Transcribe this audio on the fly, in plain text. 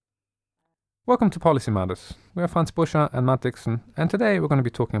Welcome to Policy Matters. We are Franz Buscher and Matt Dixon, and today we're going to be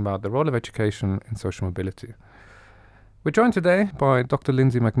talking about the role of education in social mobility. We're joined today by Dr.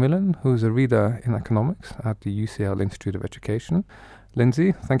 Lindsay Macmillan, who's a reader in economics at the UCL Institute of Education.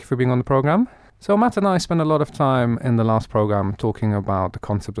 Lindsay, thank you for being on the program. So Matt and I spent a lot of time in the last program talking about the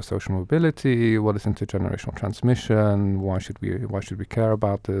concept of social mobility, what is intergenerational transmission, why should we care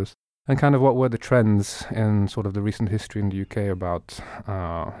about this, and kind of what were the trends in sort of the recent history in the UK about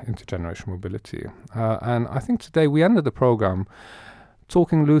intergenerational mobility. And I think today we ended the program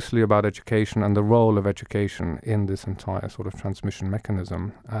talking loosely about education and the role of education in this entire sort of transmission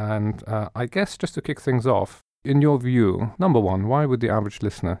mechanism. And I guess just to kick things off, in your view, number one, why would the average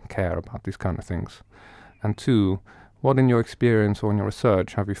listener care about these kind of things? And two, what in your experience or in your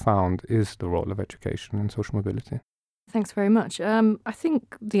research have you found is the role of education in social mobility? Thanks very much. I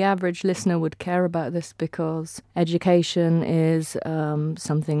think the average listener would care about this because education is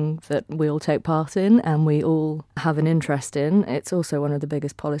something that we all take part in and we all have an interest in. It's also one of the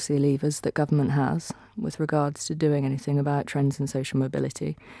biggest policy levers that government has with regards to doing anything about trends in social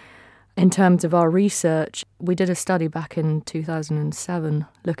mobility. In terms of our research, we did a study back in 2007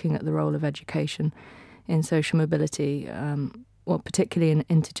 looking at the role of education in social mobility, particularly in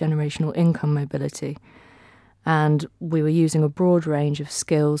intergenerational income mobility. And we were using a broad range of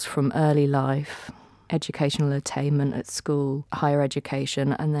skills from early life, educational attainment at school, higher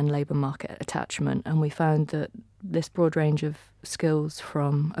education, and then labour market attachment. And we found that this broad range of skills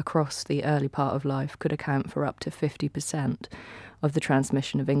from across the early part of life could account for up to 50% of the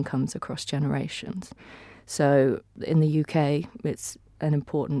transmission of incomes across generations. So in the UK, it's an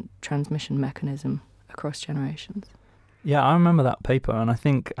important transmission mechanism across generations. Yeah, I remember that paper, and I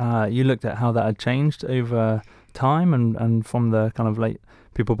think you looked at how that had changed over time and from the kind of late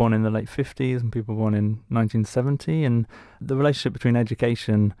people born in the late 50s and people born in 1970, and the relationship between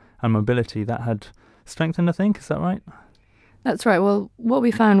education and mobility, that had strengthened, I think. Is that right? That's right. Well, what we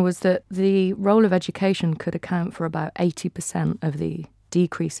found was that the role of education could account for about 80% of the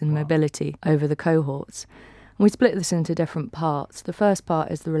decrease in mobility over the cohorts. And we split this into different parts. The first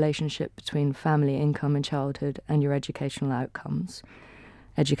part is the relationship between family income in childhood and your educational outcomes,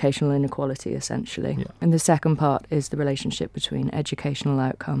 educational inequality, essentially. Yeah. And the second part is the relationship between educational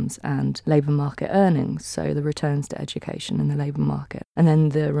outcomes and labour market earnings, so the returns to education in the labour market. And then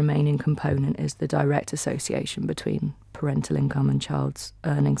the remaining component is the direct association between parental income and child's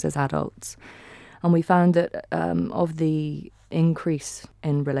earnings as adults. And we found that of the increase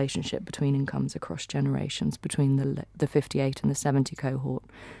in relationship between incomes across generations, between the 58 and the 70 cohort,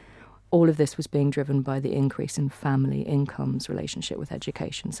 all of this was being driven by the increase in family income's relationship with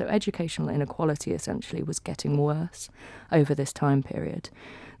education. So educational inequality essentially was getting worse over this time period.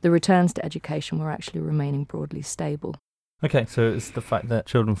 The returns to education were actually remaining broadly stable. Okay, so it's the fact that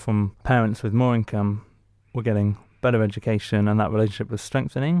children from parents with more income were getting better education and that relationship was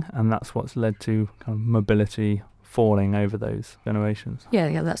strengthening, and that's what's led to kind of mobility falling over those generations.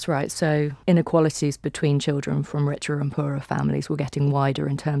 Yeah, that's right. So inequalities between children from richer and poorer families were getting wider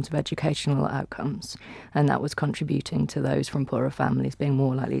in terms of educational outcomes, and that was contributing to those from poorer families being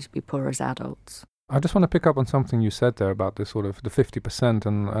more likely to be poor as adults. I just want to pick up on something you said there about this sort of the 50%,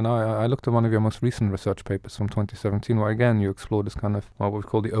 and I looked at one of your most recent research papers from 2017, where again you explored this kind of what we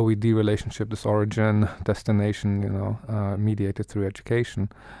call the OED relationship, this origin, destination, mediated through education.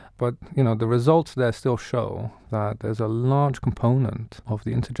 But, the results there still show that there's a large component of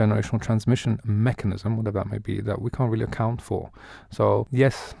the intergenerational transmission mechanism, whatever that may be, that we can't really account for. So,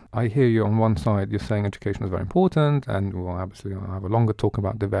 yes, I hear you on one side, you're saying education is very important, and we'll obviously have a longer talk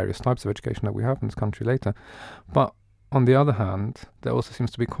about the various types of education that we have in this country later. But on the other hand, there also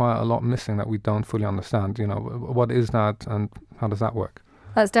seems to be quite a lot missing that we don't fully understand. What is that and how does that work?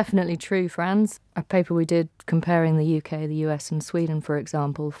 That's definitely true, Franz. A paper we did comparing the UK, the US and Sweden, for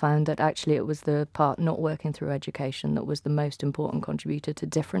example, found that actually it was the part not working through education that was the most important contributor to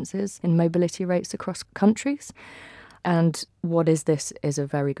differences in mobility rates across countries. And what is this is a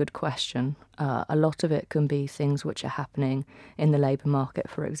very good question. A lot of it can be things which are happening in the labour market,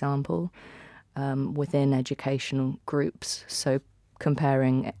 for example, within educational groups. So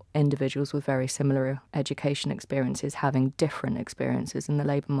comparing individuals with very similar education experiences having different experiences in the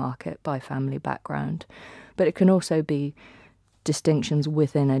labour market by family background. But it can also be distinctions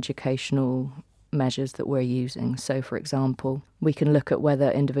within educational measures that we're using. So, for example, we can look at whether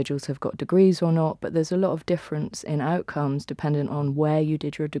individuals have got degrees or not, but there's a lot of difference in outcomes dependent on where you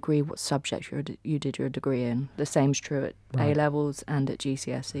did your degree, what subject you did your degree in. The same's true at A-levels and at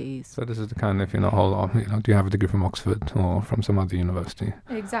GCSEs. So this is the kind of, hold on, do you have a degree from Oxford or from some other university?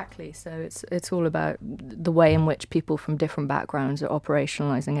 Exactly. So it's all about the way in which people from different backgrounds are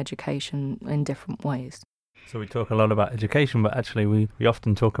operationalising education in different ways. So we talk a lot about education, but actually we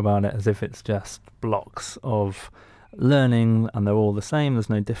often talk about it as if it's just blocks of learning and they're all the same, there's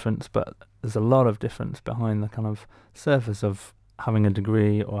no difference, but there's a lot of difference behind the kind of surface of having a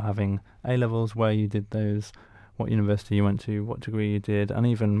degree or having A-levels, where you did those, what university you went to, what degree you did, and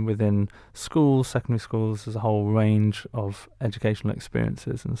even within schools, secondary schools, there's a whole range of educational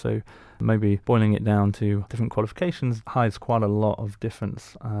experiences, and so maybe boiling it down to different qualifications hides quite a lot of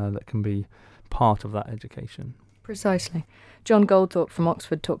difference that can be part of that education. Precisely. John Goldthorpe from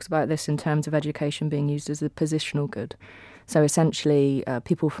Oxford talks about this in terms of education being used as a positional good. So essentially,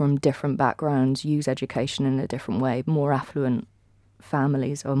 people from different backgrounds use education in a different way. More affluent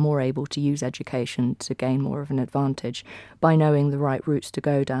families are more able to use education to gain more of an advantage by knowing the right routes to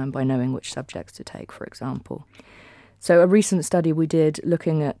go down, by knowing which subjects to take, for example. So a recent study we did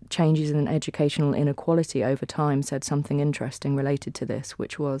looking at changes in educational inequality over time said something interesting related to this,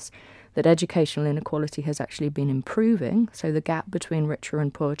 which was that educational inequality has actually been improving, so the gap between richer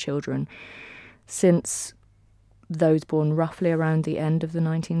and poor children, since those born roughly around the end of the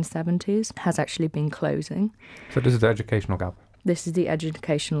 1970s, has actually been closing. So this is the educational gap? This is the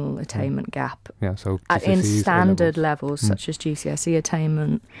educational attainment gap. Yeah, so in standard A-levels. levels such as GCSE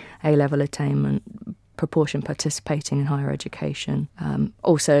attainment, A-level attainment, proportion participating in higher education,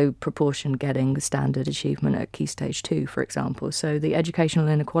 also proportion getting the standard achievement at Key Stage 2, for example. So the educational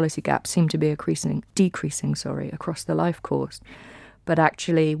inequality gaps seem to be decreasing across the life course. But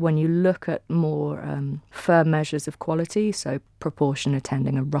actually, when you look at more firm measures of quality, so proportion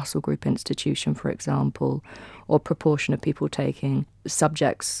attending a Russell Group institution, for example, or proportion of people taking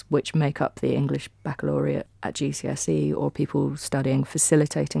subjects which make up the English baccalaureate at GCSE, or people studying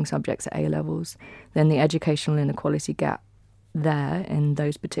facilitating subjects at A-levels, then the educational inequality gap there in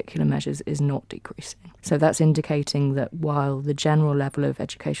those particular measures is not decreasing. So that's indicating that while the general level of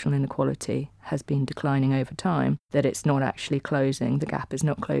educational inequality has been declining over time, that it's not actually closing, the gap is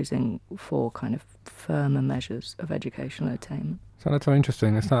not closing for kind of firmer measures of educational attainment. So that's very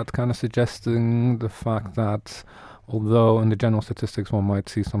interesting. Is that kind of suggesting the fact that although in the general statistics one might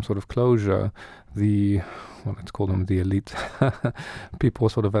see some sort of closure, let's call them the elite people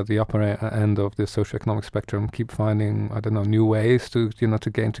sort of at the upper end of the socioeconomic spectrum keep finding, new ways to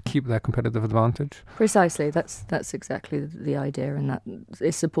keep their competitive advantage? Precisely. That's exactly the idea, and that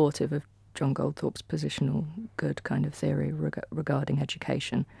is supportive of John Goldthorpe's positional good kind of theory regarding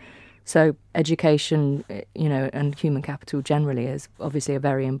education. So education, and human capital generally is obviously a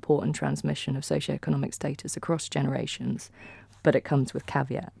very important transmission of socioeconomic status across generations, but it comes with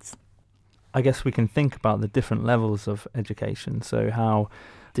caveats. I guess we can think about the different levels of education, so how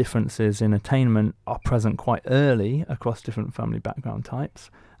differences in attainment are present quite early across different family background types,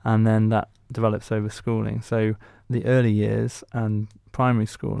 and then that develops over schooling. So the early years and primary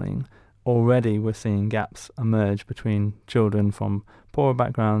schooling, already we're seeing gaps emerge between children from poorer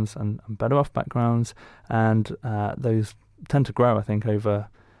backgrounds and better off backgrounds, and those tend to grow, I think, over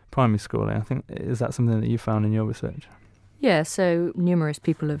primary schooling. I think, is that something that you found in your research? Yeah, so numerous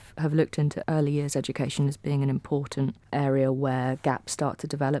people have looked into early years education as being an important area where gaps start to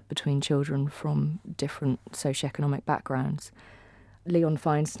develop between children from different socioeconomic backgrounds. Leon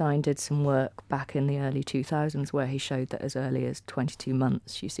Feinstein did some work back in the early 2000s where he showed that as early as 22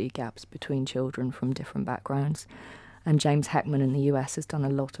 months you see gaps between children from different backgrounds. And James Heckman in the US has done a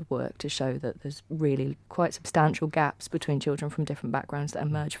lot of work to show that there's really quite substantial gaps between children from different backgrounds that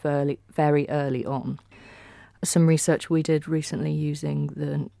emerge very early on. Some research we did recently using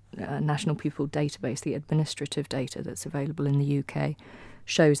the National Pupil Database, the administrative data that's available in the UK,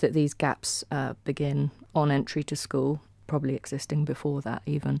 shows that these gaps begin on entry to school, probably existing before that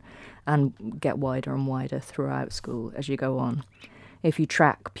even, and get wider and wider throughout school as you go on. If you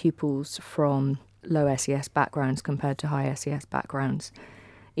track pupils from low SES backgrounds compared to high SES backgrounds,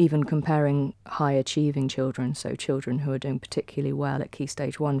 even comparing high achieving children, so children who are doing particularly well at Key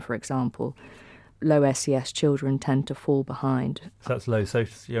Stage 1, for example, low SES children tend to fall behind. So that's low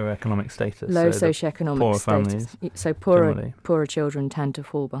socioeconomic status. Low socioeconomic poorer status. Families, so poorer children tend to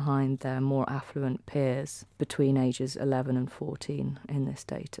fall behind their more affluent peers between ages 11 and 14 in this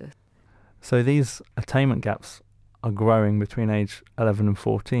data. So these attainment gaps are growing between age 11 and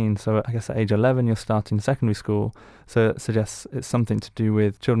 14. So I guess at age 11 you're starting secondary school. So it suggests it's something to do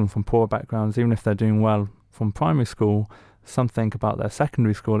with children from poor backgrounds. Even if they're doing well from primary school, something about their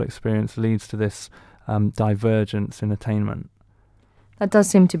secondary school experience leads to this divergence in attainment. That does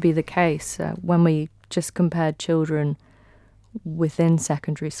seem to be the case when we just compared children within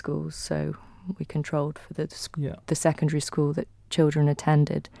secondary schools. So we controlled for the secondary school that children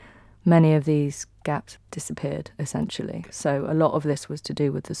attended. Many of these gaps disappeared, essentially. So a lot of this was to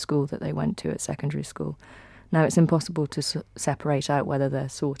do with the school that they went to at secondary school. Now, it's impossible to separate out whether they're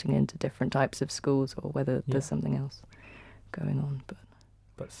sorting into different types of schools or whether there's something else going on.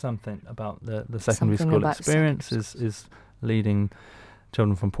 But something about the secondary school experience is leading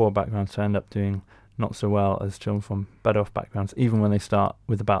children from poor backgrounds to end up doing not so well as children from better off backgrounds, even when they start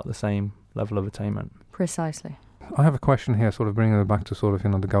with about the same level of attainment. Precisely. I have a question here, sort of bringing it back to sort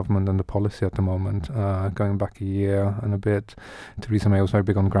of, the government and the policy at the moment. Going back a year and a bit, Theresa May was very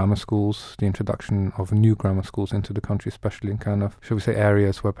big on grammar schools, the introduction of new grammar schools into the country, especially in kind of, shall we say,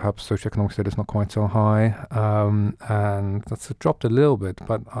 areas where perhaps socioeconomic status is not quite so high. And that's dropped a little bit,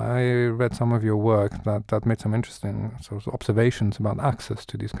 but I read some of your work that made some interesting sort of observations about access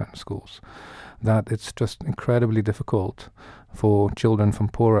to these kind of schools, that it's just incredibly difficult for children from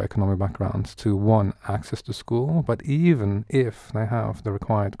poorer economic backgrounds to, one, access to school, but even if they have the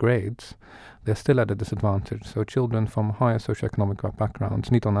required grades, they're still at a disadvantage. So children from higher socioeconomic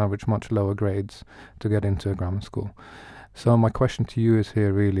backgrounds need on average much lower grades to get into a grammar school. So my question to you is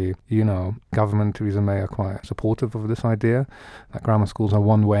here really, government, Theresa May, are quite supportive of this idea that grammar schools are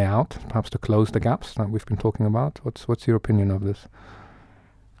one way out, perhaps to close the gaps that we've been talking about. What's your opinion of this?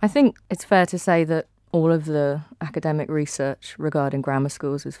 I think it's fair to say that all of the academic research regarding grammar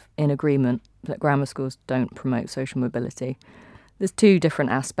schools is in agreement that grammar schools don't promote social mobility. There's two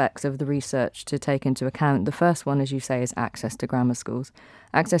different aspects of the research to take into account. The first one, as you say, is access to grammar schools.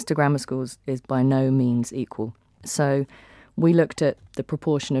 Access to grammar schools is by no means equal. So we looked at the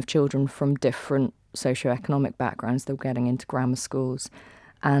proportion of children from different socioeconomic backgrounds that were getting into grammar schools.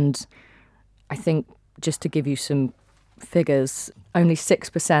 And I think, just to give you some figures, only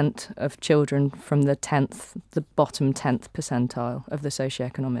 6% of children from the bottom 10th percentile of the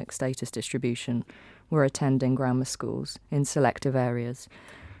socioeconomic status distribution were attending grammar schools in selective areas.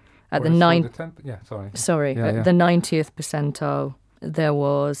 At the 90th percentile, there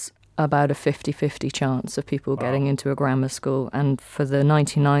was about a 50-50 chance of people getting into a grammar school, and for the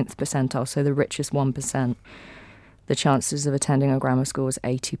 99th percentile, so the richest 1%, the chances of attending a grammar school was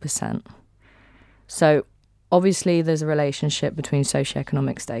 80%. So obviously, there's a relationship between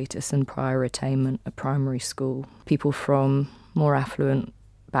socioeconomic status and prior attainment at primary school. People from more affluent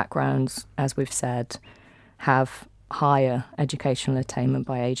backgrounds, as we've said, have higher educational attainment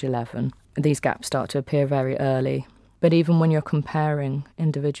by age 11. These gaps start to appear very early. But even when you're comparing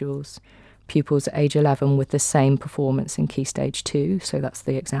individuals, pupils at age 11 with the same performance in Key Stage 2, so that's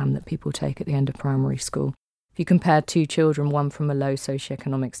the exam that people take at the end of primary school, if you compare two children, one from a low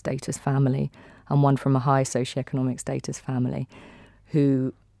socioeconomic status family and one from a high socioeconomic status family,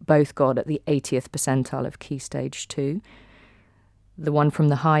 who both got at the 80th percentile of Key Stage 2, the one from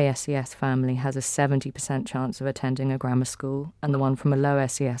the high SES family has a 70% chance of attending a grammar school, and the one from a low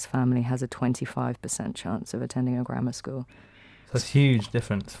SES family has a 25% chance of attending a grammar school. So it's a huge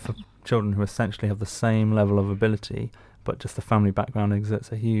difference for children who essentially have the same level of ability, but just the family background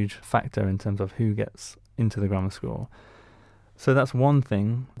exerts a huge factor in terms of who gets into the grammar school. So that's one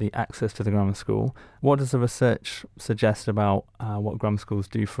thing, the access to the grammar school. What does the research suggest about what grammar schools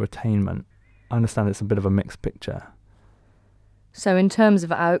do for attainment? I understand it's a bit of a mixed picture. So in terms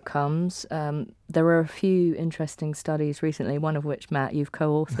of outcomes, there were a few interesting studies recently, one of which, Matt, you've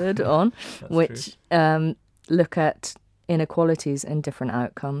co-authored on, which look at inequalities in different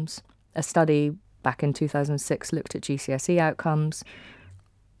outcomes. A study back in 2006 looked at GCSE outcomes.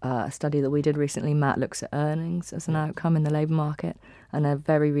 A study that we did recently, Matt, looks at earnings as an outcome in the labour market. And a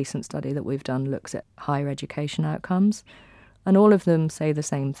very recent study that we've done looks at higher education outcomes. And all of them say the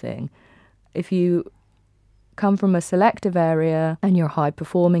same thing. If you come from a selective area and you're high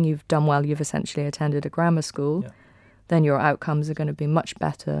performing, you've done well, you've essentially attended a grammar school, then your outcomes are going to be much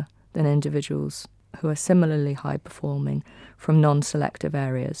better than individuals who are similarly high performing from non-selective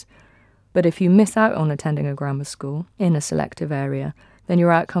areas. But if you miss out on attending a grammar school in a selective area, then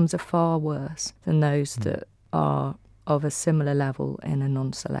your outcomes are far worse than those that are of a similar level in a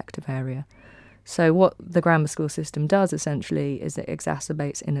non-selective area. So what the grammar school system does essentially is it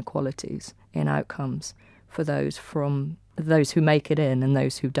exacerbates inequalities in outcomes for those who make it in and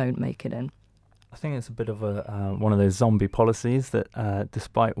those who don't make it in. I think it's a bit of a one of those zombie policies that,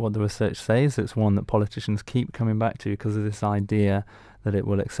 despite what the research says, it's one that politicians keep coming back to because of this idea that it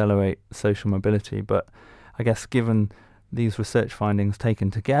will accelerate social mobility. But I guess given these research findings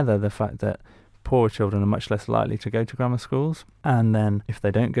taken together, the fact that poorer children are much less likely to go to grammar schools, and then if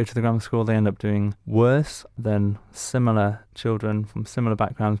they don't go to the grammar school, they end up doing worse than similar children from similar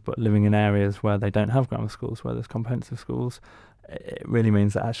backgrounds but living in areas where they don't have grammar schools, where there's comprehensive schools. It really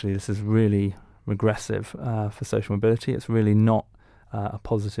means that actually this is really regressive for social mobility. It's really not a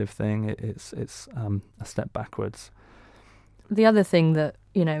positive thing. It's a step backwards. The other thing that,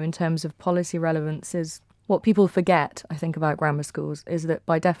 in terms of policy relevance is what people forget, I think, about grammar schools is that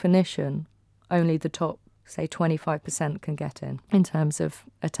by definition, only the top, say, 25% can get in terms of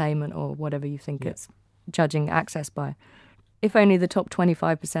attainment or whatever you think it's judging access by. If only the top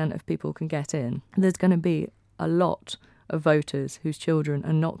 25% of people can get in, there's going to be a lot of voters whose children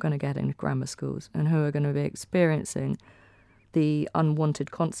are not going to get into grammar schools and who are going to be experiencing the unwanted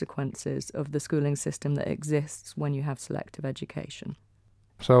consequences of the schooling system that exists when you have selective education.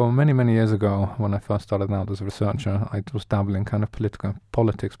 So many, many years ago, when I first started out as a researcher, I was dabbling kind of political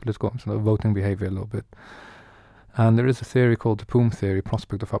sort of voting behavior a little bit. And there is a theory called the POOM theory,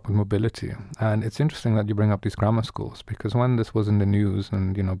 prospect of upward mobility. And it's interesting that you bring up these grammar schools, because when this was in the news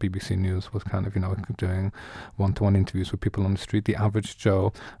and, BBC News was kind of, doing one-to-one interviews with people on the street, the average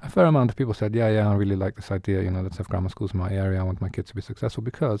Joe, a fair amount of people said, yeah, I really like this idea, let's have grammar schools in my area, I want my kids to be successful,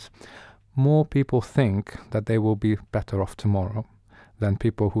 because more people think that they will be better off tomorrow than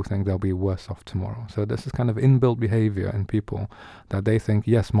people who think they'll be worse off tomorrow. So this is kind of inbuilt behavior in people that they think,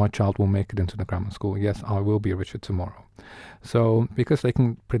 yes, my child will make it into the grammar school. Yes, I will be richer tomorrow. So because they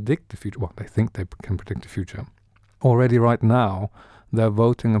can predict the future, they think they can predict the future, already right now, their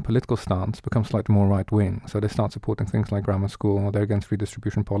voting and political stance becomes slightly more right-wing. So they start supporting things like grammar school, they're against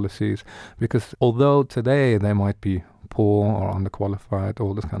redistribution policies, because although today they might be poor or underqualified,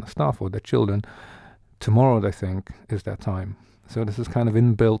 all this kind of stuff, or their children, tomorrow they think is their time. So this is kind of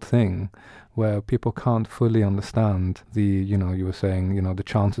inbuilt thing where people can't fully understand the, you were saying, the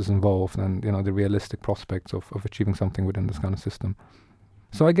chances involved and, the realistic prospects of achieving something within this kind of system.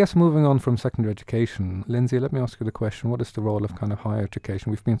 So I guess moving on from secondary education, Lindsay, let me ask you the question, what is the role of kind of higher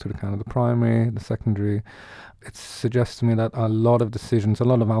education? We've been through the kind of the primary, the secondary. It suggests to me that a lot of decisions, a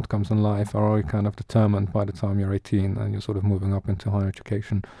lot of outcomes in life are already kind of determined by the time you're 18 and you're sort of moving up into higher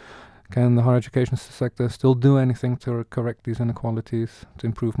education. Can the higher education sector still do anything to correct these inequalities, to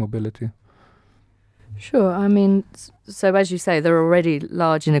improve mobility? Sure. So as you say, there are already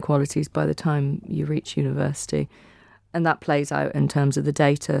large inequalities by the time you reach university. And that plays out in terms of the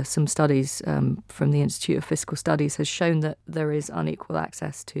data. Some studies from the Institute of Fiscal Studies has shown that there is unequal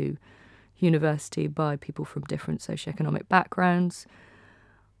access to university by people from different socioeconomic backgrounds.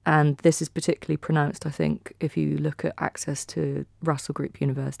 And this is particularly pronounced, I think, if you look at access to Russell Group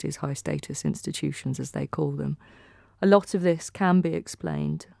universities, high-status institutions, as they call them. A lot of this can be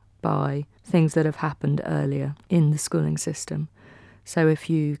explained by things that have happened earlier in the schooling system. So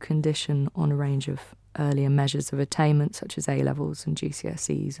if you condition on a range of earlier measures of attainment, such as A-levels and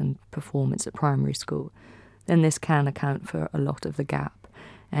GCSEs and performance at primary school, then this can account for a lot of the gap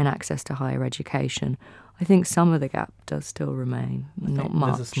in access to higher education. I think some of the gap does still remain, not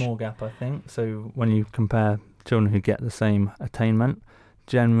much. There's a small gap, I think. So when you compare children who get the same attainment,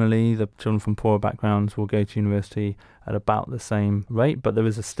 generally the children from poorer backgrounds will go to university at about the same rate, but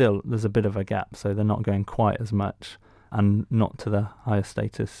there's a bit of a gap, so they're not going quite as much and not to the higher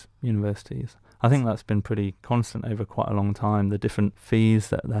status universities. I think that's been pretty constant over quite a long time. The different fees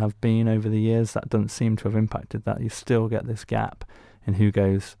that there have been over the years, that doesn't seem to have impacted that. You still get this gap in who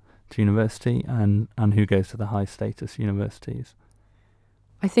goes to university and who goes to the high status universities.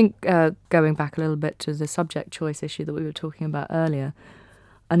 I think going back a little bit to the subject choice issue that we were talking about earlier,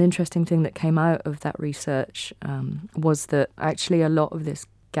 an interesting thing that came out of that research was that actually a lot of this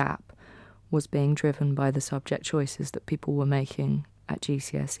gap was being driven by the subject choices that people were making at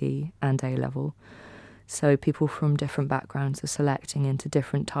GCSE and A-level. So people from different backgrounds are selecting into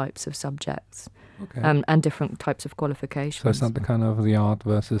different types of subjects. Okay. And different types of qualifications. So it's not the kind of the art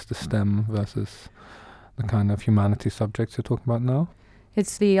versus the STEM versus the kind of humanities subjects you're talking about now?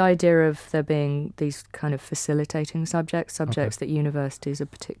 It's the idea of there being these kind of facilitating subjects that universities are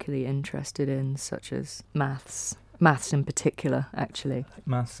particularly interested in, such as maths in particular, actually.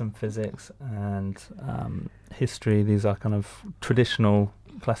 Maths and physics and history, these are kind of traditional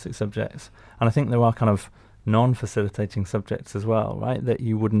classic subjects. And I think there are kind of non-facilitating subjects as well, right, that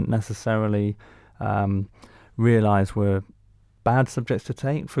you wouldn't necessarily realise were bad subjects to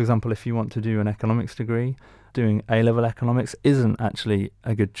take. For example, if you want to do an economics degree, doing A-level economics isn't actually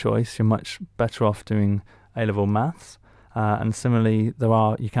a good choice. You're much better off doing A-level maths. And similarly,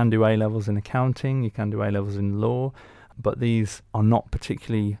 you can do A-levels in accounting, you can do A-levels in law, but these are not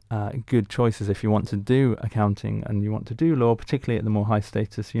particularly good choices if you want to do accounting and you want to do law, particularly at the more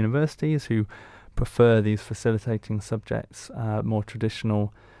high-status universities who prefer these facilitating subjects, more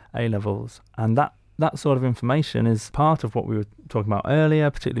traditional A-levels. And that sort of information is part of what we were talking about earlier,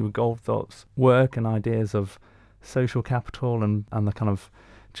 particularly with Goldthorpe's work and ideas of social capital and the kind of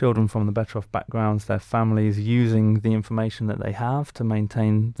children from the better off backgrounds, their families using the information that they have to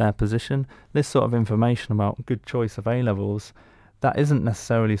maintain their position. This sort of information about good choice of A-levels, that isn't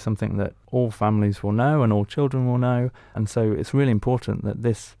necessarily something that all families will know and all children will know. And so it's really important that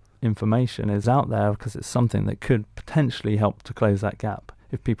this information is out there because it's something that could potentially help to close that gap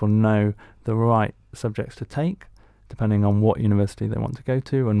if people know the right subjects to take, depending on what university they want to go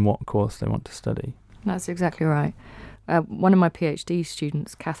to and what course they want to study. That's exactly right. One of my PhD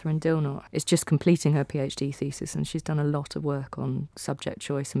students, Catherine Dilnot, is just completing her PhD thesis, and she's done a lot of work on subject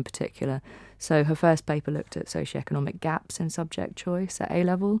choice in particular. So her first paper looked at socioeconomic gaps in subject choice at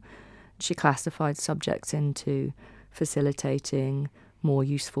A-level. She classified subjects into facilitating, more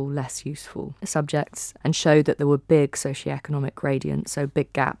useful, less useful subjects, and showed that there were big socioeconomic gradients, so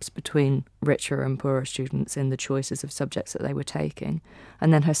big gaps between richer and poorer students in the choices of subjects that they were taking.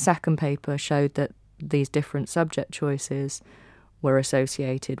 And then her second paper showed that these different subject choices were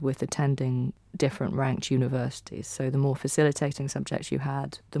associated with attending different ranked universities. So the more facilitating subjects you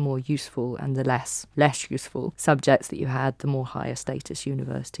had, the more useful, and the less useful subjects that you had, the more higher status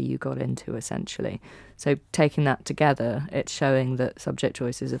university you got into, essentially. So taking that together, it's showing that subject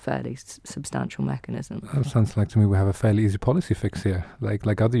choice is a fairly substantial mechanism. That sounds like to me we have a fairly easy policy fix here.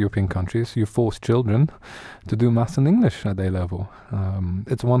 Like other European countries, you force children to do maths and English at A-level.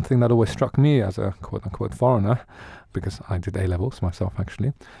 It's one thing that always struck me as a quote-unquote foreigner, because I did A-levels myself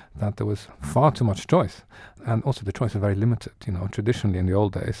actually, that there was far too much choice. And also the choice is very limited. Traditionally in the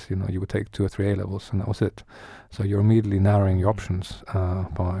old days, you would take 2 or 3 A-levels and that was it. So you're immediately narrowing your options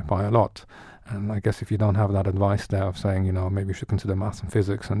by a lot. And I guess if you don't have that advice there of saying, maybe you should consider maths and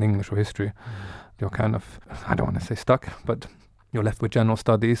physics and English or history, you're kind of, I don't want to say stuck, but you're left with general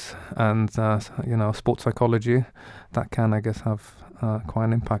studies and, sports psychology. That can, I guess, have quite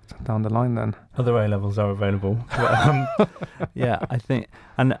an impact down the line then. Other A-levels are available. But, I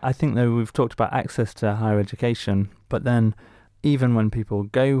think though we've talked about access to higher education, but then even when people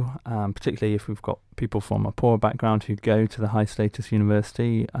go, particularly if we've got people from a poor background who go to the high status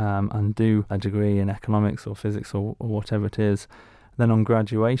university and do a degree in economics or physics or whatever it is, then on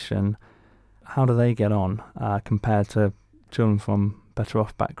graduation, how do they get on compared to children from better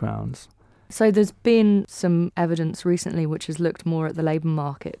off backgrounds? So there's been some evidence recently which has looked more at the labour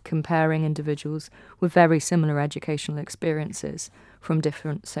market, comparing individuals with very similar educational experiences from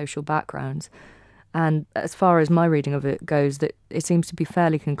different social backgrounds. And as far as my reading of it goes, that it seems to be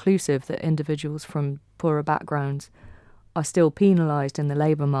fairly conclusive that individuals from poorer backgrounds are still penalised in the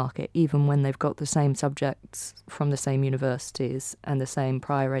labour market even when they've got the same subjects from the same universities and the same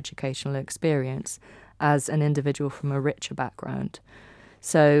prior educational experience as an individual from a richer background.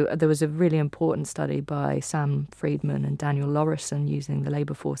 So there was a really important study by Sam Friedman and Daniel Lorison using the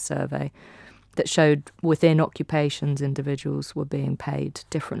Labour Force Survey that showed within occupations individuals were being paid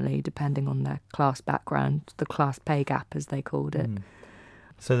differently depending on their class background, the class pay gap as they called it.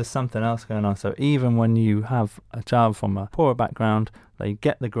 So there's something else going on. So even when you have a child from a poorer background, they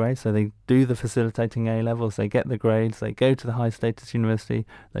get the grades, so they do the facilitating A-levels, they get the grades, they go to the high status university,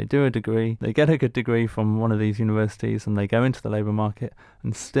 they do a degree, they get a good degree from one of these universities and they go into the labour market,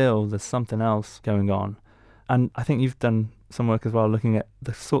 and still there's something else going on. And I think you've done some work as well looking at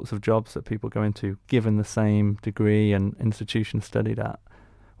the sorts of jobs that people go into given the same degree and institution studied at.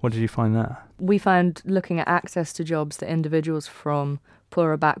 What did you find there? We found looking at access to jobs that individuals from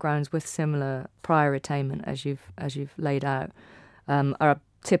poorer backgrounds with similar prior attainment as you've laid out are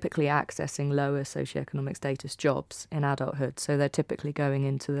typically accessing lower socioeconomic status jobs in adulthood. So they're typically going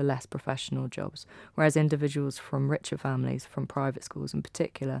into the less professional jobs, whereas individuals from richer families, from private schools in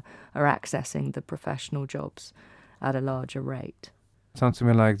particular, are accessing the professional jobs at a larger rate. Sounds to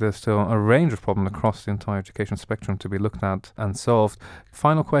me like there's still a range of problems across the entire education spectrum to be looked at and solved.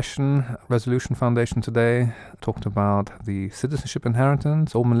 Final question, Resolution Foundation today talked about the citizenship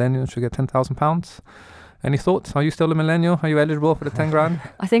inheritance. All millennials should get £10,000. Any thoughts? Are you still a millennial? Are you eligible for the 10 grand?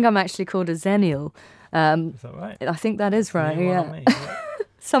 I think I'm actually called a Zennial. Is that right? I think that is right, yeah.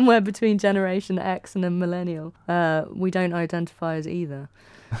 Somewhere between Generation X and a millennial. We don't identify as either.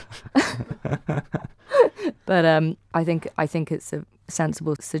 But I think it's a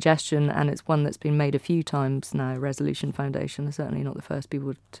sensible suggestion, and it's one that's been made a few times now. Resolution Foundation are certainly not the first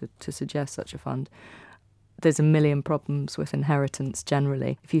people to suggest such a fund. There's a million problems with inheritance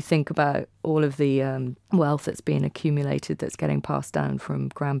generally. If you think about all of the wealth that's being accumulated that's getting passed down from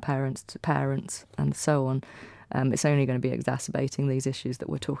grandparents to parents and so on, it's only going to be exacerbating these issues that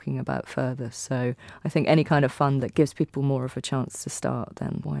we're talking about further. So I think any kind of fund that gives people more of a chance to start,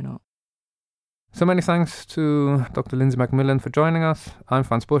 then why not? So many thanks to Dr. Lindsay Macmillan for joining us. I'm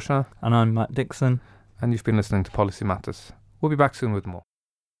Franz Buscher. And I'm Matt Dixon. And you've been listening to Policy Matters. We'll be back soon with more.